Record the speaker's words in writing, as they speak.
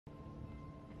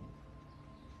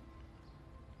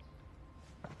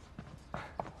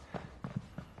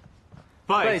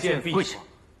拜见陛下。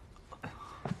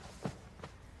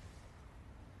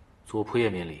左仆射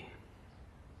免礼。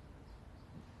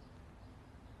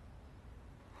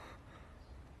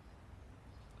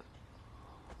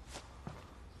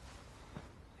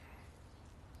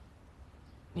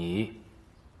你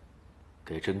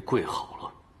给朕跪好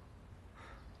了。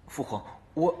父皇，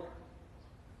我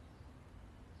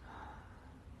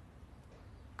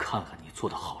看看你做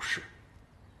的好事。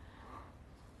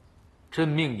朕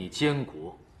命你监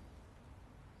国，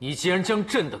你竟然将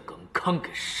朕的耿康给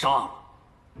杀了！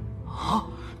啊？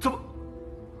怎么？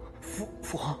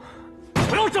父皇，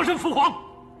不要叫朕父皇！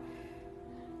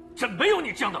朕没有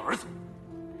你这样的儿子。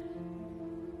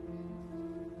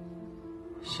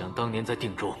想当年在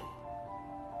定州，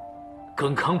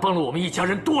耿康帮了我们一家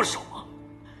人多少忙。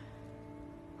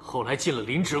后来进了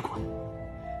临直馆，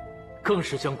更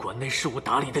是将馆内事务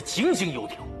打理得井井有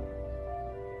条。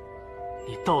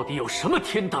你到底有什么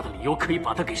天大的理由可以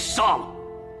把他给杀了？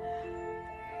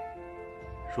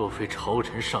若非朝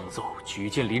臣上奏举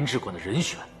荐临直馆的人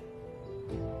选，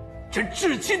朕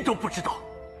至今都不知道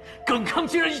耿康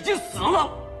竟然已经死了。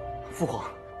父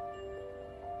皇，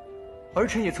儿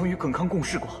臣也曾与耿康共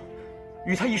事过，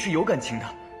与他亦是有感情的，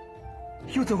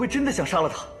又怎会真的想杀了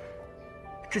他？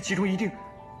这其中一定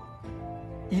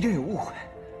有误会。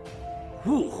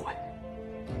误会？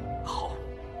好，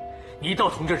你倒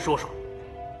同朕说说，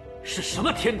是什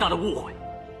么天大的误会，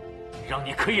让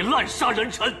你可以滥杀人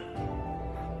臣？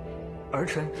儿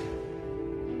臣，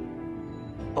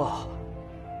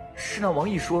是那王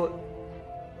毅说，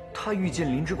他欲进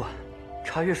临直馆，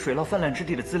查阅水涝泛滥之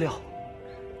地的资料，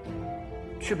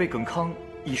却被耿康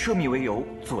以涉密为由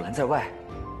阻拦在外。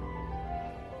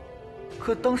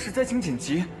可当时灾情紧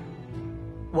急，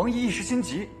王毅一时心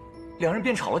急，两人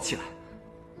便吵了起来。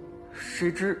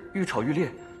谁知愈吵愈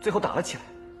烈，最后打了起来。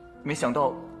没想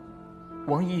到，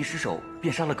王毅一失手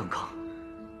便杀了耿康。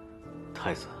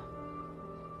太子，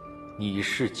你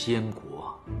是监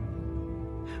国，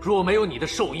若没有你的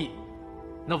授意，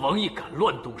那王毅敢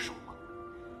乱动手吗？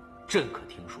朕可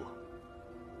听说，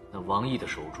那王毅的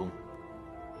手中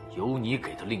有你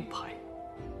给的令牌。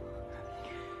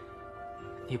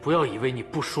你不要以为你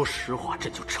不说实话，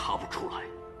朕就查不出来。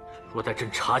若待朕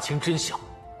查清真相，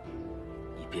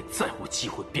你便再无机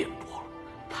会辩驳了。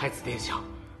太子殿下，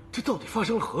这到底发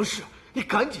生了何事？你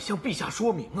赶紧向陛下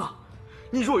说明啊！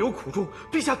你若有苦衷，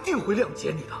陛下定会谅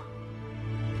解你的。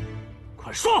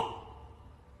快说！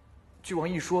据王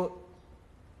毅说，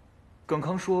耿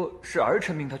康说是儿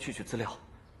臣命他去取资料，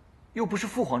又不是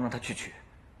父皇让他去取，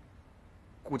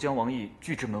故将王毅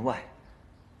拒之门外。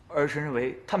儿臣认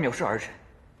为他藐视儿臣，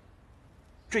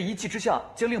这一气之下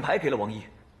将令牌给了王毅。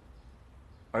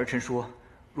儿臣说，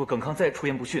若耿康再出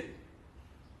言不逊，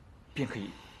便可以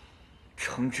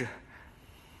惩治。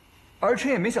儿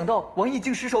臣也没想到王毅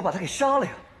竟失手把他给杀了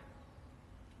呀！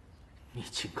你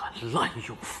竟敢滥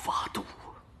用法度！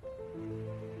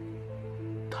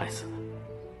太子，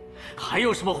还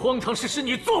有什么荒唐事是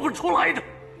你做不出来的？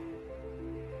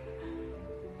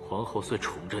皇后虽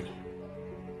宠着你，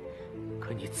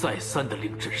可你再三的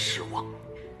令朕失望。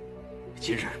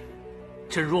今日，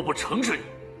朕若不惩治你，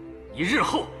你日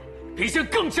后必将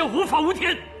更加无法无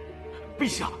天。陛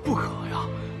下不可呀！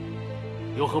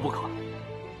有何不可？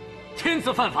天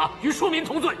子犯法，与庶民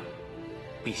同罪。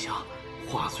陛下，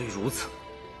话虽如此，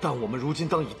但我们如今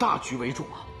当以大局为重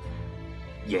啊！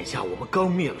眼下我们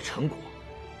刚灭了陈国，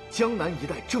江南一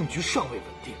带政局尚未稳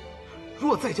定，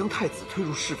若再将太子推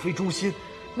入是非中心，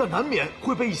那难免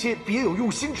会被一些别有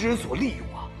用心之人所利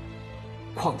用啊！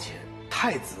况且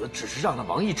太子只是让那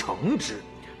王毅惩之，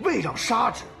未让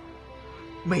杀之，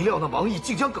没料那王毅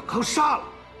竟将耿康杀了。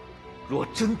若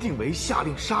真定为下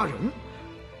令杀人，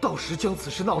到时将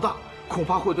此事闹大，恐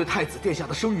怕会对太子殿下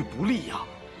的声誉不利呀！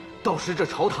到时这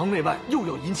朝堂内外又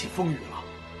要引起风雨了。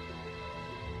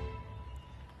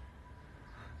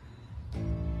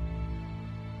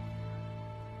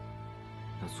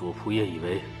那左仆射以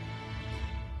为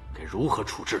该如何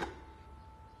处置呢？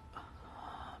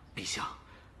陛下，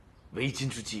为今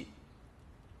之计，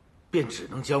便只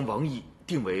能将王毅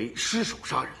定为失手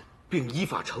杀人，并依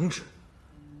法惩治。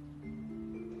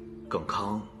耿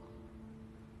康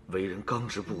为人刚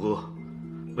直不阿，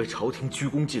为朝廷鞠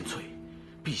躬尽瘁，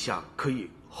陛下可以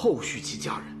后续其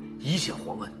家人，以显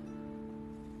皇恩。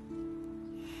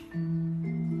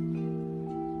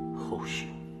后续，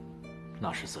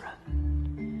那是自然。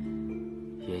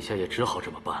眼下也只好这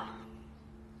么办了。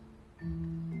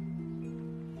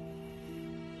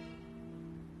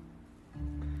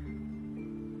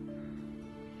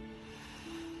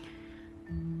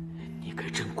你给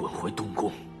朕滚回东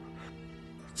宫，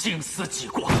静思己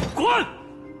过，滚！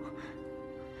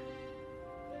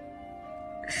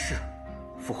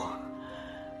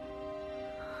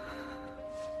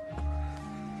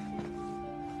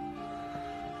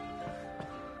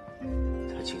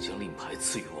他竟将令牌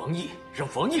赐予王毅，让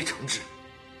王毅惩治。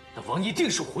那王毅定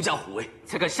是狐假虎威，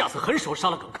才敢下此狠手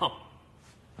杀了耿康。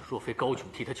若非高炯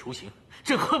替他求情，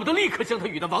朕恨不得立刻将他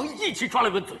与那王毅一起抓来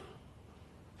问罪。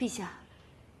陛下，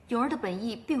永儿的本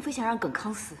意并非想让耿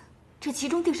康死，这其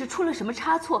中定是出了什么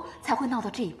差错，才会闹到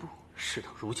这一步。事到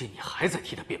如今，你还在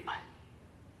替他辩白，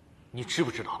你知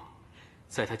不知道，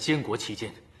在他监国期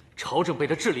间，朝政被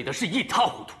他治理的是一塌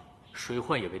糊涂，水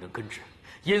患也未能根治，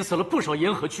淹死了不少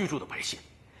沿河居住的百姓。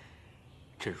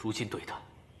朕如今对他，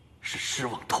是失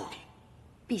望透顶。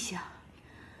陛下，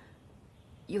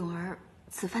永儿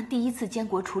此番第一次监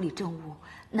国处理政务，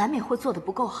难免会做得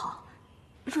不够好。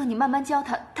若你慢慢教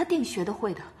他，他定学得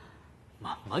会的。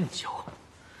慢慢教。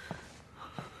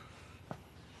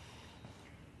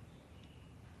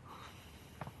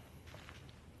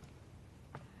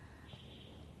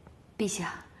陛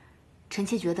下，臣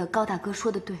妾觉得高大哥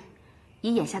说的对，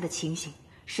以眼下的情形，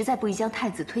实在不宜将太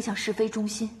子推向是非中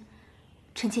心。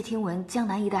臣妾听闻江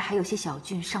南一带还有些小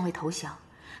郡尚未投降，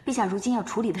陛下如今要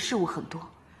处理的事务很多，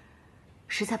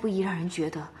实在不宜让人觉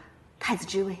得太子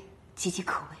之位岌岌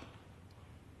可危。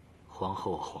皇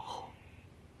后啊，皇后，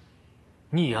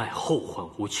溺爱后患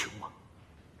无穷啊！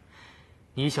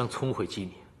你一向聪慧机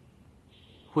敏，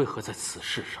为何在此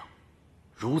事上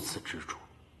如此执着？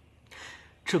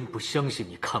朕不相信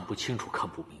你看不清楚、看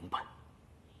不明白。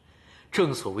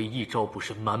正所谓一招不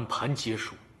慎，满盘皆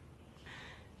输。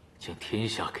将天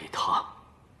下给他，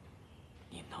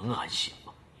你能安心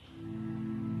吗？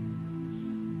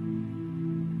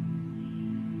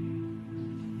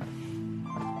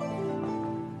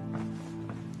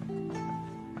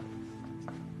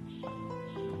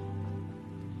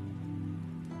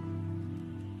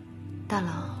大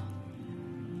郎，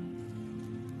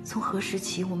从何时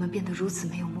起我们变得如此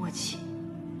没有默契？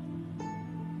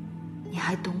你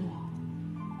还懂我，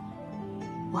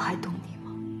我还懂你吗？